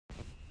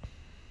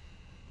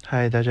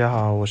嗨，大家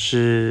好，我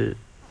是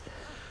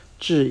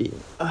志颖。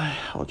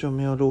好久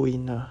没有录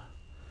音了。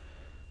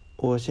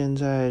我现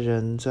在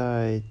人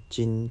在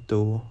京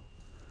都，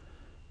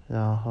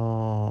然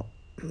后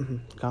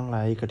刚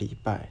来一个礼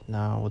拜，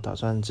那我打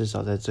算至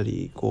少在这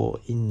里过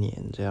1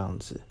年这样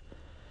子。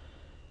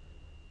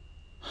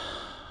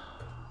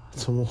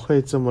怎么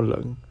会这么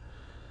冷？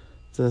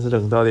真的是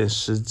冷到有点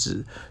失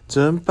职。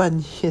昨天半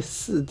夜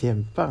4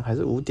点半还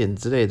是5点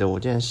之类的，我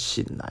竟然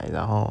醒来，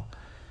然后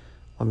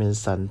外面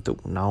是3度，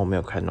然后我没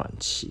有开暖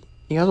气。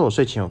应该说我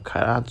睡前有开，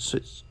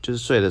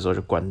睡的时候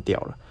就关掉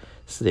了。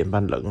4点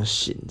半冷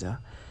醒，这样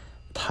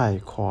太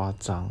夸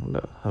张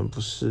了，很不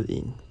适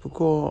应。不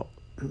过，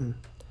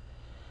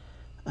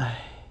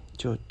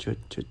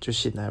就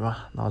醒来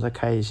嘛，然后再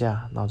开一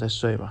下，然后再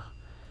睡嘛，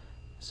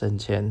省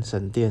钱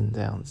省电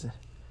这样子。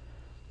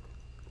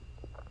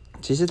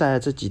其实来了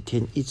这几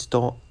天一直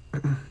都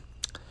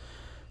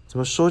怎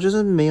么说，就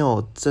是没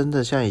有真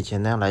的像以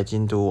前那样来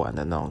京都玩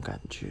的那种感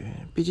觉。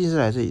毕竟是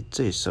来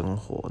这里生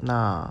活，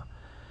那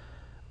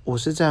我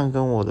是这样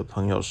跟我的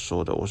朋友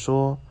说的。我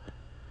说，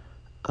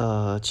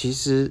其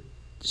实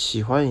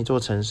喜欢一座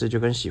城市就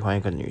跟喜欢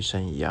一个女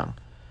生一样，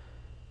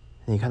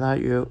你跟她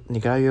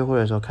约会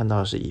的时候看到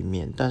的是一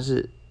面，但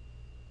是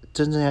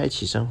真正要一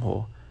起生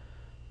活，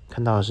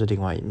看到的是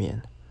另外一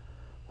面。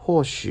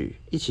或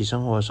许一起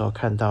生活的时候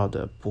看到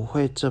的不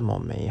会这么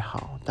美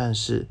好，但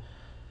是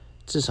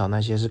至少那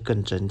些是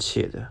更真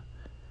切的。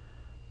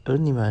而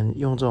你们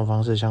用这种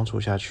方式相处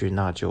下去，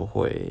那就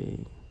会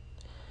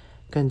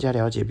更加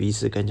了解彼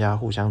此，更加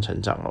互相成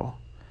长咯。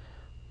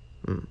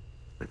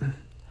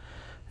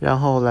然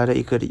后来了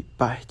1个礼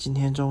拜，今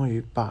天终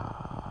于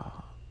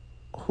把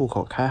户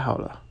口开好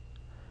了。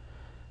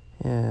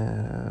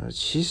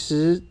其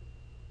实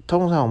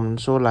通常我们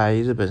说来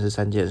日本是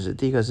3件事，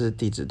第一个是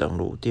地址登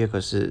录，第二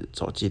个是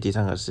手机，第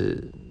三个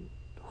是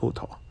户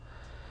头。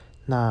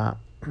那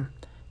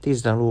地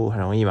址登录很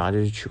容易嘛，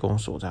就去公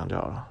所这样就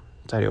好了，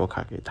再留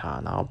卡给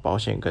他，然后保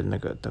险跟那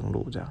个登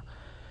录这样。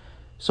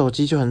手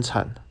机就很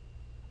惨，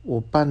我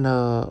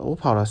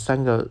跑了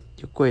3个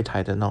柜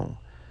台的那种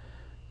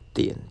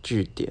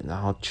据点，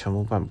然后全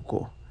部办不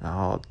过，然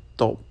后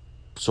都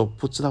说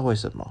不知道为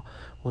什么。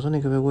我说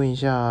你可不可以问一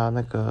下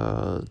那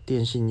个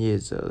电信业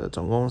者的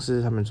总公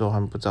司，他们说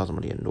他们不知道怎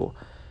么联络。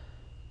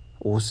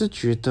我是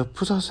觉得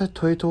不知道是在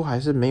推脱还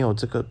是没有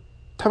这个，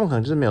他们可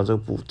能就是没有这个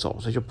步骤，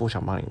所以就不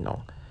想帮你弄。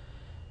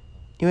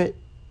因为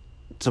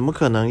怎么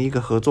可能一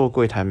个合作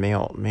柜台没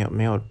有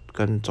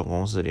跟总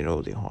公司联络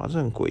电话，这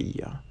很诡异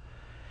啊。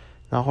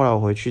然后后来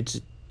我回去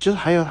就是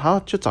好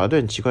像就找一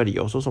堆很奇怪的理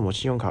由，说什么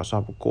信用卡刷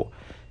不过，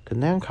可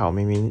那张卡我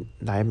明明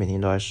每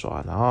天都在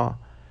刷，然后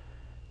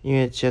因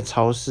为现在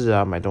超市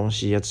啊买东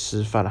西啊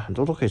吃饭啊很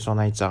多都可以刷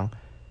那一张，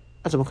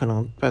那怎么可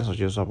能办手机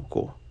就刷不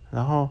过？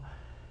然后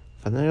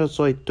反正就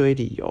做一堆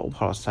理由，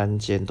跑了3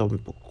间都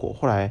不过，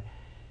后来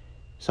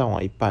上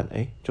网一办，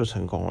就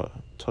成功了，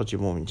超级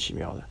莫名其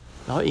妙的。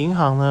然后银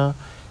行呢，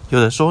有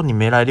的说你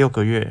没来6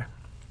个月，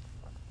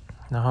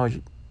然后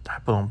还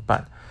不能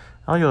办，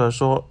然后有的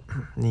说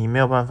你没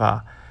有办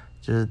法，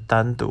就是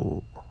单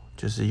独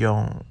就是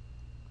用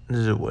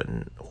日文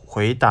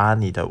回答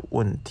你的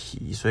问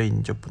题，所以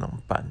你就不能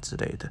办之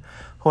类的。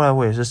后来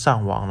我也是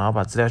上网，然后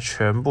把资料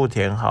全部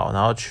填好，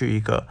然后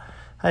去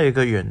还有一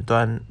个远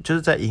端，就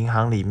是在银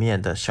行里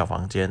面的小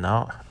房间，然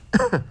后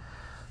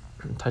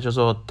他就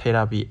说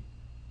Terabi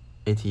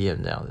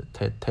ATM 这样子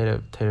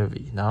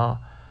Terabi， 然后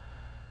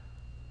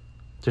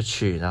就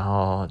去，然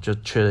后就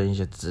确认一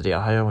些资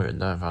料，他用远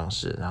端的方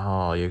式，然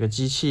后有一个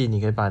机器，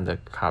你可以把你的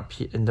卡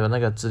片、你的那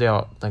个资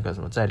料、那个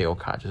什么在留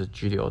卡，就是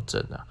居留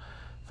证啊，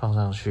放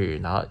上去，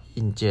然后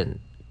印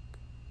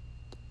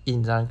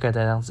章盖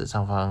在张纸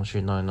上放上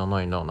去，弄一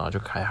弄，然后就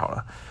开好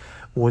了。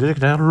我就给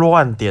他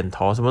乱点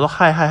头，什么都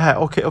嗨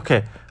，OK，了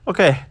解，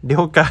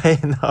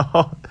然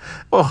后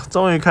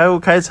终于开户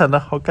开成了，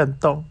好感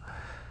动。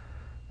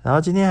然后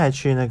今天还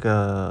去那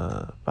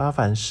个八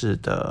幡市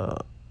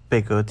的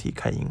贝歌体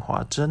看樱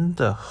花，真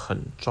的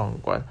很壮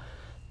观。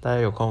大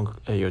家有空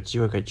有机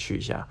会可以去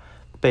一下。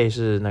贝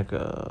是那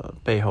个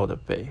背后的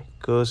贝，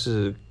歌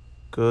是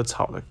割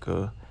草的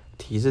割，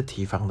蹄是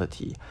蹄膀的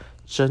蹄，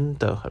真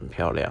的很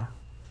漂亮。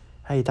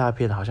它一大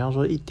片，好像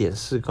说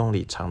1.4公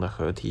里长的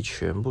河堤，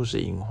全部是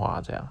樱花，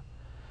这样，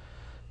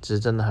只是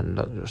真的很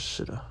冷就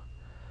是了。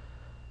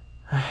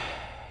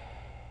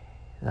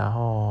然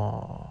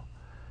后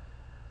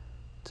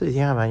这几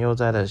天还蛮悠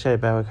哉的，下礼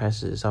拜会开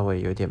始稍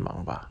微有点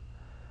忙吧。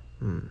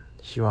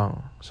希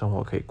望生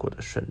活可以过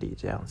得顺利，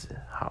这样子。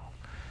好，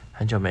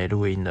很久没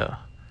录音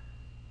了，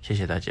谢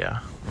谢大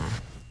家。